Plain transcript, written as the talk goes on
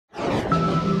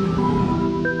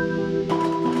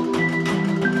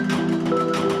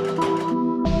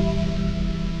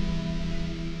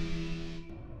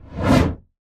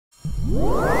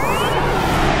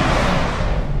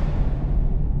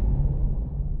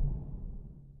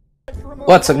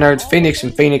What's up, nerds? Phoenix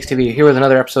and PhoenixTV here with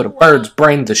another episode of Bird's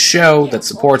Brain, the show that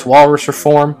supports walrus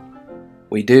reform.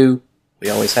 We do. We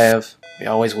always have. We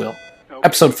always will.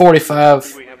 Episode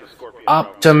 45,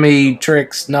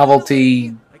 Optome-Tricks,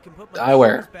 Novelty,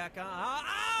 Eyewear.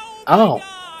 Oh,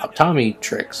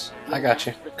 Optome-Tricks. I got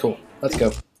you. Cool. Let's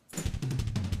go.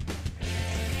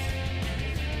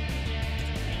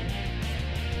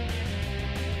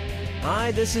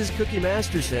 Hi, this is Cookie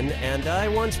Masterson, and I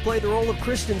once played the role of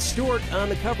Kristen Stewart on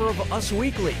the cover of Us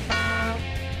Weekly.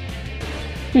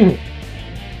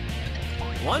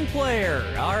 One player.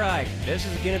 All right, this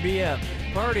is going to be a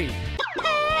party.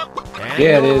 And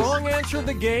yeah, it the is. wrong answer of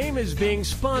the game is being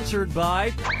sponsored by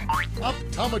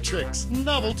Optome-Tricks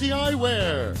Novelty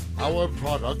Eyewear. Our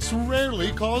products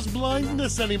rarely cause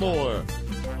blindness anymore.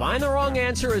 Find the wrong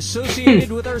answer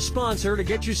associated with our sponsor to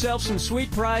get yourself some sweet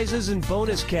prizes and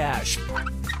bonus cash.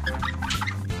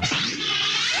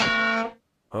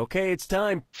 Okay, it's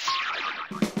time.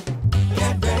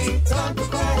 Get ready, time for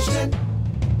question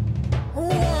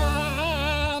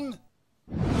 1.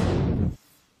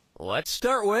 Let's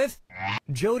start with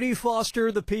Jodie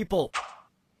Foster, The People.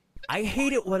 I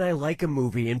hate it when I like a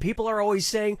movie and people are always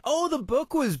saying, oh, the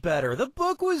book was better, the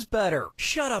book was better.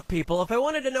 Shut up, people. If I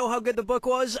wanted to know how good the book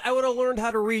was, I would have learned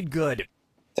how to read good.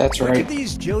 That's Which right. of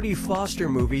these Jodie Foster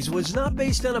movies was not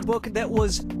based on a book that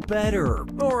was better,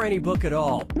 or any book at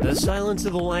all? The Silence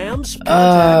of the Lambs,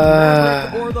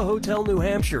 Contact, Maverick, or The Hotel New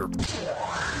Hampshire?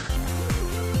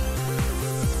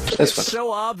 This one.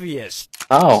 So obvious.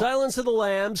 Oh. Silence of the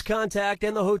Lambs, Contact,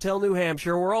 and The Hotel New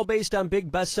Hampshire were all based on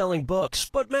big best-selling books,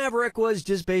 but Maverick was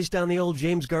just based on the old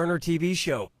James Garner TV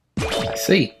show. I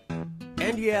see.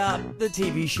 And yeah, the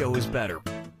TV show was better.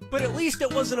 But at least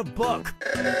it wasn't a book.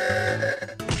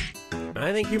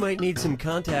 I think you might need some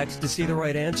contacts to see the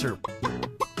right answer.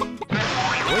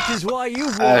 Which is why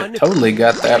you've won. I totally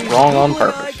got that wrong on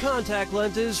purpose. Eye contact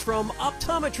lenses from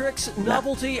Optome-Tricks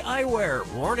Novelty Eyewear.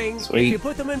 Warning, Sweet. if you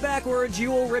put them in backwards,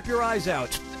 you will rip your eyes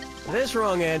out. This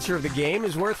wrong answer of the game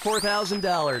is worth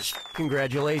 $4,000.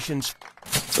 Congratulations.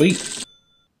 Sweet.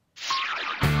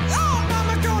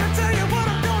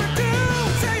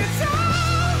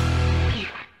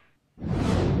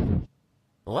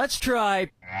 Let's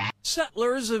try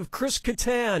Settlers of Chris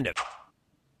Kattan.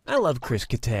 I love Chris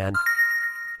Kattan.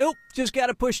 Oh, just got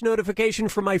a push notification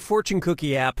from my fortune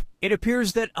cookie app. It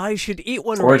appears that I should eat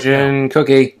one right now. Fortune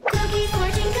cookie.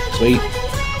 Sweet.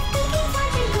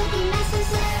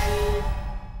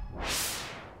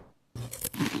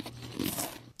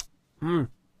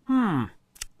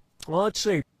 Well, let's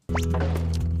see.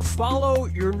 Follow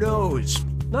your nose.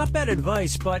 Not bad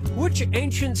advice, but which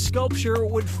ancient sculpture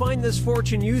would find this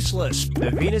fortune useless?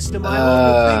 The Venus de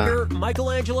Milo, the Finger,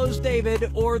 Michelangelo's David,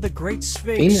 or the Great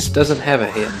Sphinx? Venus doesn't have a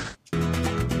head.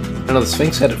 I know the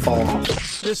Sphinx had it fall off.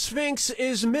 The Sphinx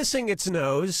is missing its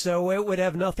nose, so it would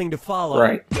have nothing to follow.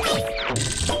 Right.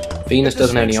 Venus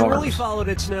doesn't have any If the Sphinx really arms. followed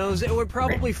its nose, it would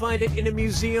probably find it in a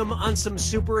museum on some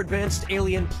super advanced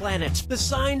alien planet. The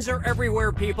signs are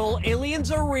everywhere, people.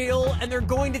 Aliens are real, and they're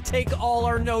going to take all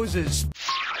our noses.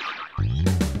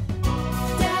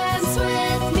 Dance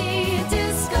with me,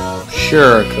 disco.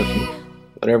 Sure, Cookie.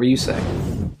 Whatever you say.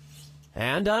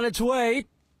 And on its way.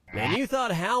 And you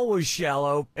thought Hal was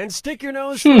shallow, and stick your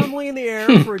nose firmly in the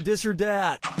air for a dis or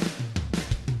dat.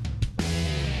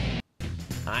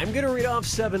 I'm gonna read off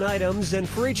 7 items, and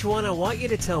for each one I want you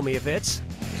to tell me if it's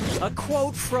a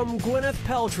quote from Gwyneth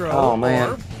Paltrow Oh,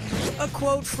 man. or a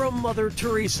quote from Mother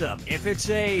Teresa. If it's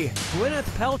a Gwyneth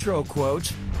Paltrow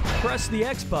quote, press the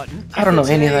X button. I don't know If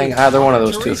it's anything a either one of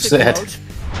those two have Teresa said. quote,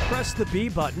 press the B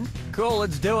button. Cool,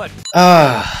 let's do it.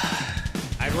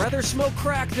 I'd rather smoke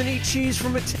crack than eat cheese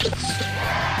from a tin.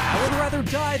 I would rather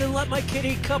die than let my kid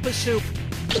eat cup of soup.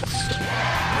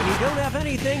 When you don't have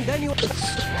anything, then you...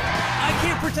 I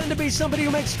can't pretend to be somebody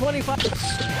who makes 25...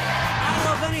 I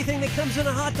love anything that comes in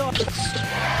a hot dog.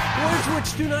 Words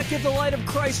which do not give the light of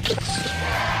Christ. When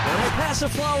I pass a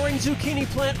flowering zucchini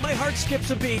plant, my heart skips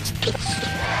a beat.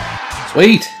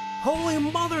 Sweet. Holy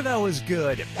mother, that was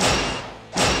good.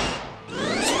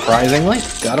 Surprisingly,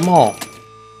 got them all.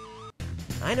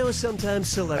 I know sometimes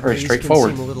celebrities can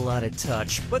straightforward. seem a little out of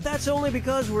touch, but that's only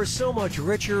because we're so much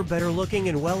richer, better looking,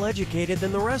 and well educated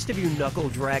than the rest of you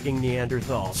knuckle-dragging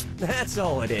Neanderthals. That's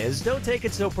all it is. Don't take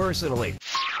it so personally.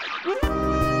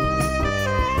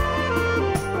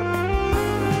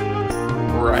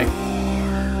 Right.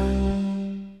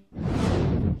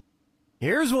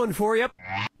 Here's one for you.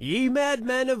 Ye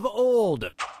madmen of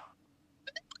old.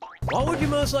 What would you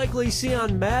most likely see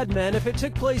on Mad Men if it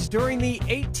took place during the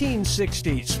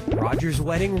 1860s? Roger's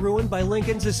wedding ruined by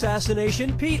Lincoln's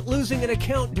assassination, Pete losing an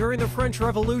account during the French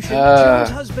Revolution, Joan's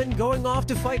husband going off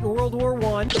to fight in World War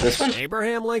I. This one?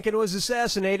 Abraham Lincoln was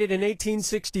assassinated in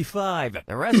 1865.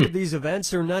 The rest of these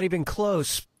events are not even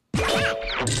close.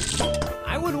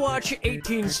 I would watch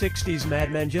 1860s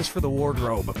Mad Men just for the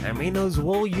wardrobe. I mean, those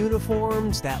wool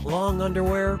uniforms, that long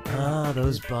underwear,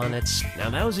 those bonnets.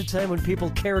 Now, that was a time when people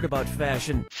cared about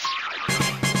fashion.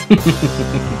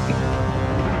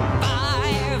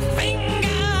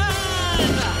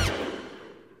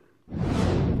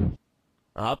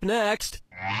 Up next,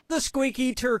 the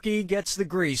squeaky turkey gets the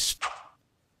grease.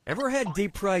 Ever had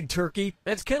deep-fried turkey?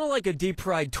 It's kind of like a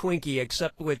deep-fried Twinkie,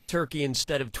 except with turkey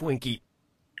instead of Twinkie.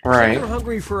 Right. If you're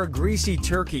hungry for a greasy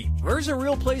turkey, where's a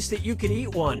real place that you could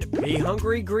eat one? Be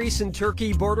Hungry, Grease, and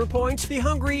Turkey border points, the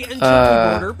Hungry and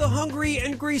Turkey border, the Hungry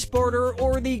and Grease border,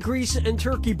 or the Grease and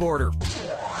Turkey border.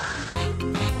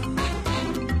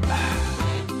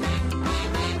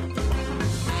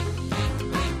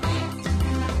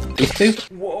 These two?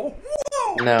 Whoa.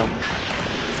 No.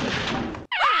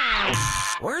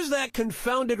 Where's that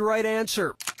confounded right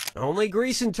answer? Only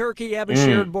Grease and Turkey have a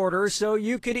shared border, so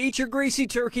you could eat your greasy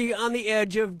turkey on the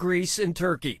edge of Grease and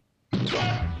Turkey.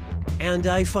 And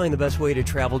I find the best way to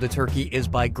travel to Turkey is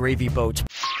by gravy boat.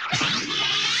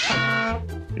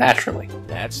 Naturally.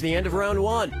 That's the end of round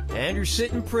one, and you're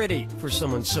sitting pretty for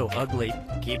someone so ugly.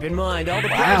 Keep in mind, all the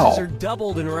prizes are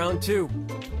doubled in round two.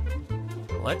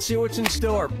 Let's see what's in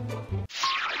store.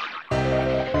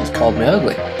 He's called me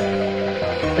ugly.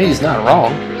 I mean, he's not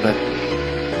wrong, but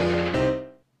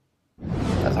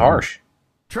that's harsh.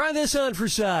 Try this on for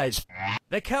size.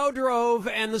 The cow drove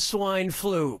and the swine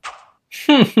flew.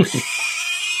 Yeah,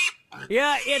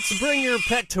 it's Bring Your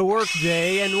Pet to Work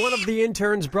Day, and one of the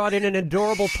interns brought in an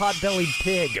adorable pot-bellied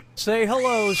pig. Say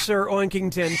hello, Sir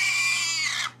Oinkington.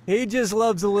 He just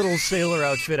loves the little sailor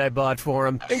outfit I bought for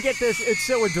him. And get this, it's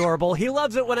so adorable. He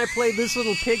loves it when I play this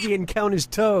little piggy and count his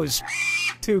toes.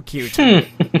 Too cute.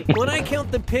 When I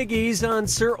count the piggies on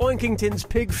Sir Oinkington's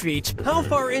pig feet, how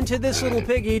far into this little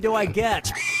piggy do I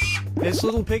get? This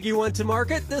little piggy went to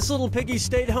market, this little piggy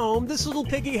stayed home, this little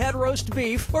piggy had roast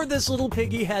beef, or this little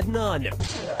piggy had none.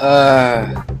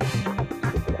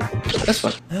 This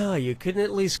one. Oh, you couldn't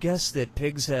at least guess that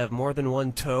pigs have more than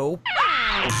one toe?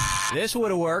 This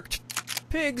would have worked.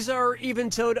 Pigs are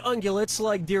even-toed ungulates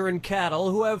like deer and cattle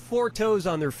who have 4 toes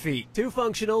on their feet. 2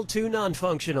 functional, 2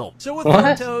 non-functional. So with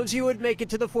 4 toes, you would make it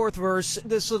to the 4th verse.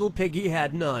 This little piggy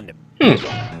had none.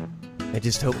 I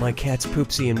just hope my cat's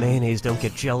Poopsie and Mayonnaise don't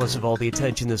get jealous of all the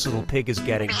attention this little pig is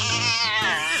getting. Oh,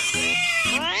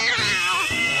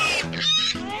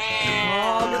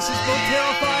 this is both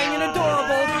terrifying and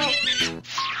adorable.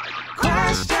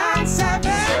 Question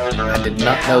 7. I did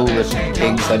not know that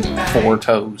pigs had 4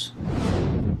 toes.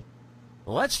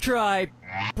 Let's try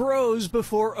bros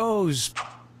before O's.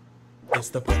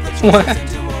 What?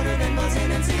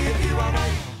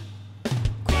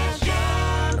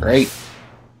 Great.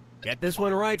 Get this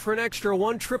one right for an extra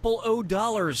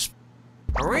 $1,000,000.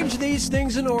 Arrange these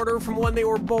things in order from when they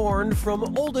were born,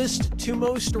 from oldest to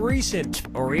most recent.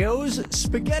 Oreos,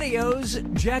 SpaghettiOs,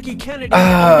 Jackie Kennedy,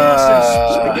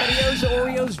 Onassis. SpaghettiOs,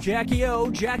 Oreos, Jackie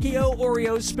O,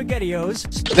 Oreos, SpaghettiOs.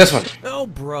 This one. Oh,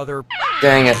 brother.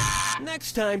 Dang it.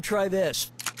 Next time, try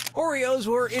this. Oreos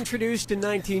were introduced in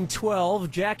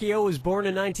 1912, Jackie O was born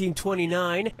in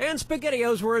 1929, and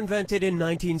SpaghettiOs were invented in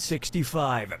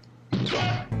 1965.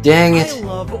 Dang I it.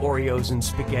 love Oreos and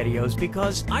SpaghettiOs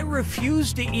because I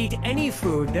refuse to eat any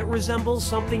food that resembles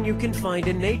something you can find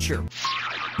in nature.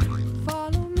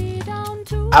 Follow me down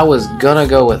to I was gonna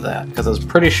go with that, because I was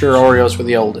pretty sure Oreos were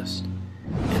the oldest.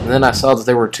 And then I saw that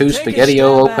there were 2 Take a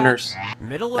SpaghettiO step back. openers.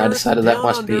 Middle I Earth, decided that down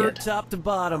must be under, it. Top to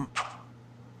bottom.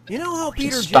 You know how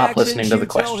Peter stop Jackson listening to the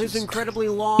shoots all his questions. incredibly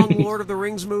long Lord of the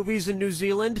Rings movies in New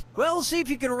Zealand? Well, see if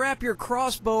you can wrap your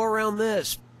crossbow around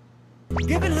this.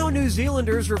 Given how New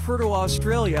Zealanders refer to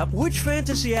Australia, which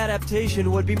fantasy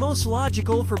adaptation would be most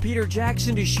logical for Peter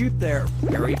Jackson to shoot there?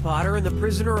 Harry Potter and the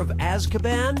Prisoner of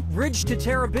Azkaban, Bridge to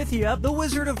Terabithia, The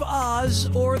Wizard of Oz,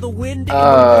 or The Wind in the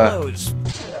Willows?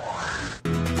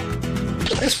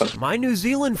 This one. My New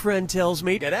Zealand friend tells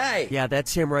me... G'day! Yeah,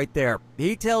 that's him right there.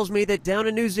 He tells me that down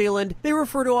in New Zealand, they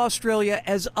refer to Australia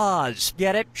as Oz.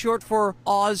 Get it? Short for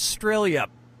Australia.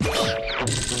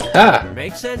 Ah.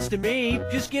 Makes sense to me.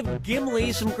 Just give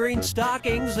Gimli some green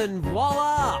stockings and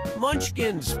voila!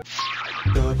 Munchkins!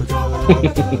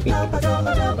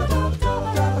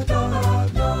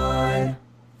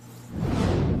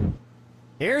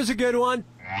 Here's a good one.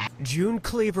 June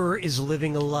Cleaver is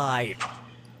living a lie.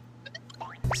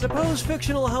 Suppose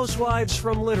fictional housewives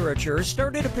from literature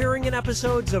started appearing in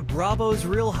episodes of Bravo's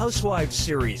Real Housewives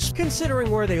series.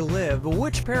 Considering where they live,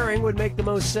 which pairing would make the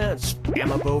most sense?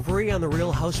 Emma Bovary on The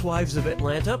Real Housewives of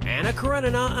Atlanta, Anna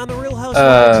Karenina on The Real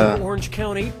Housewives of Orange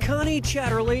County, Connie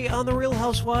Chatterley on The Real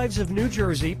Housewives of New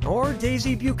Jersey, or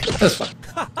Daisy Buchanan? That's fine.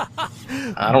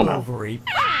 I don't know. Bovary.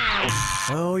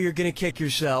 Oh, you're gonna kick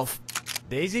yourself.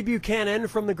 Daisy Buchanan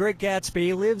from The Great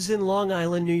Gatsby lives in Long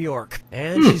Island, New York.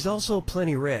 And she's also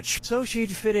plenty rich, so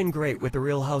she'd fit in great with the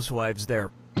Real Housewives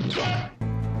there.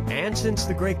 And since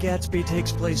The Great Gatsby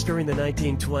takes place during the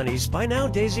 1920s, by now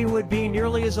Daisy would be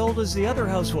nearly as old as the other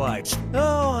housewives.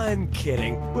 Oh, I'm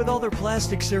kidding. With all their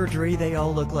plastic surgery, they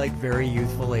all look like very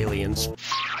youthful aliens.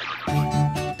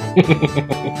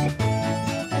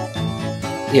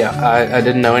 Yeah, I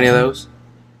didn't know any of those,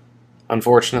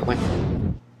 unfortunately.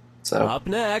 So up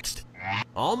next,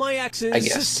 all my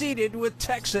exes seceded with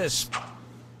Texas.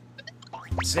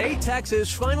 Say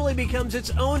Texas finally becomes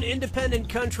its own independent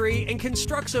country and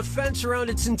constructs a fence around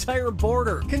its entire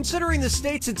border. Considering the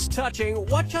states it's touching,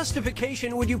 what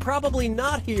justification would you probably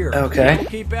not hear? Okay. It'll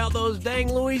keep out those dang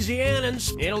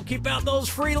Louisianans. It'll keep out those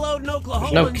freeloading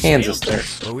Oklahomans. There's no Kansas there.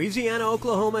 Louisiana,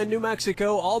 Oklahoma, and New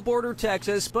Mexico all border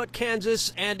Texas, but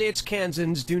Kansas and its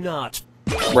Kansans do not.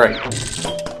 Right.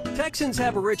 Texans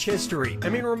have a rich history. I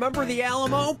mean, remember The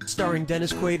Alamo? Starring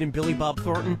Dennis Quaid and Billy Bob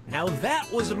Thornton? Now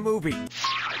that was a movie.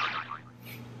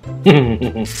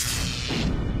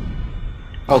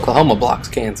 Oklahoma blocks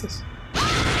Kansas.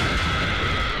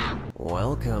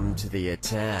 Welcome to the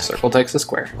attack. Circle takes the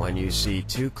square. When you see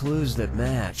two clues that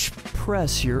match,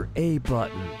 press your A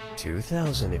button.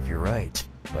 2,000 if you're right.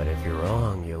 But if you're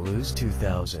wrong, you lose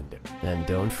 2,000. And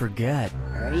don't forget,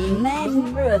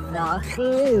 remember the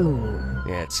clue.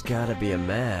 It's gotta be a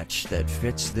match that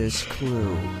fits this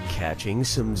clue. Catching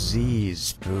some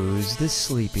Z's. Who's the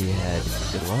sleepyhead?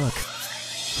 Good luck.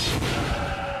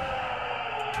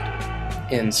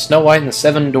 In Snow White and the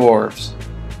Seven Dwarfs,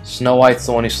 Snow White's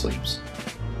the one who sleeps.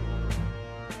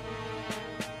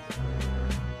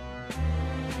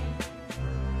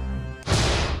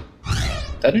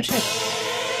 Doesn't she?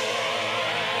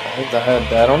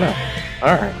 I don't know.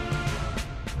 Alright.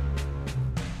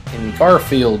 In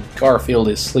Garfield, Garfield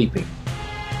is sleeping.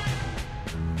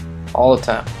 All the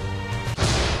time.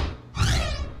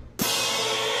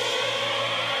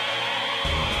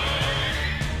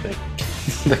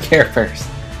 The Care Bears.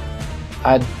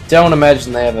 I don't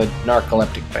imagine they have a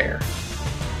narcoleptic bear.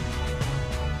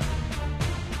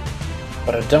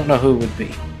 But I don't know who it would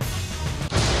be.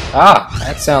 Ah!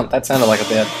 That sounded like a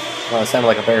bad... Well, it sounded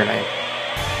like a bear name.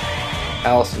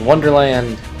 Alice in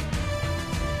Wonderland,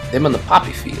 them in the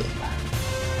poppy field,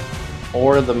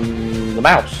 or the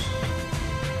mouse.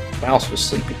 The mouse was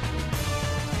sleeping.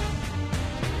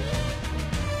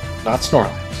 Not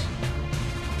Snorlax.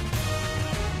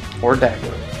 Or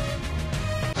Dagwood.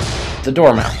 The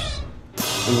Dormouse,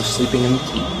 who was sleeping in the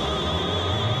key.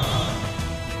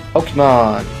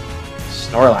 Pokemon,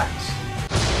 Snorlax.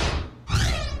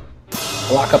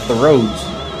 Block up the roads,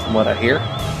 from what I hear.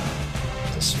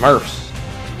 The Smurfs.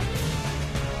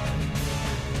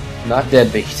 Not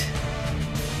Deadbeat.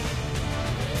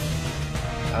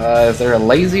 Is there a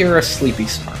lazy or a sleepy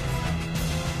Smurf?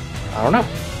 I don't know.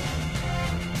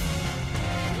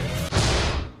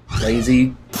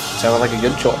 Lazy sounded like a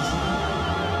good choice.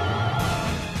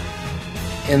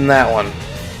 In that one,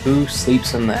 who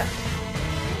sleeps in that?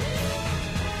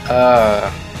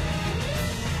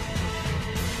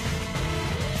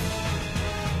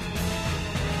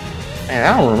 Man,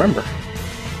 I don't remember.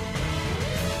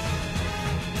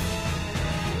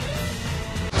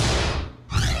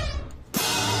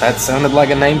 That sounded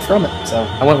like a name from it, so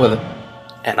I went with it.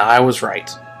 And I was right.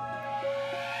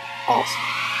 Awesome.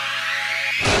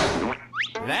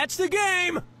 That's the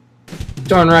game!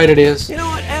 Darn right it is. You know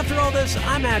what, after all this,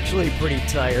 I'm actually pretty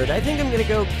tired. I think I'm gonna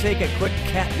go take a quick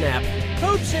cat nap.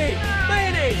 Poopsie!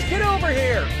 Mayonnaise, get over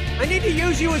here! I need to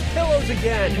use you as pillows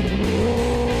again!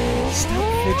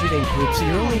 Stop fidgeting, Poopsie.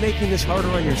 You're only making this harder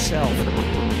on yourself.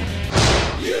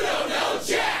 You don't know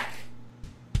Jack!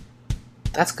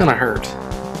 That's gonna hurt.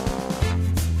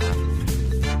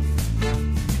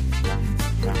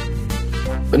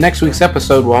 But next week's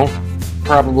episode won't.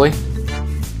 Probably.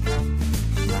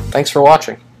 Thanks for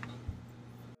watching.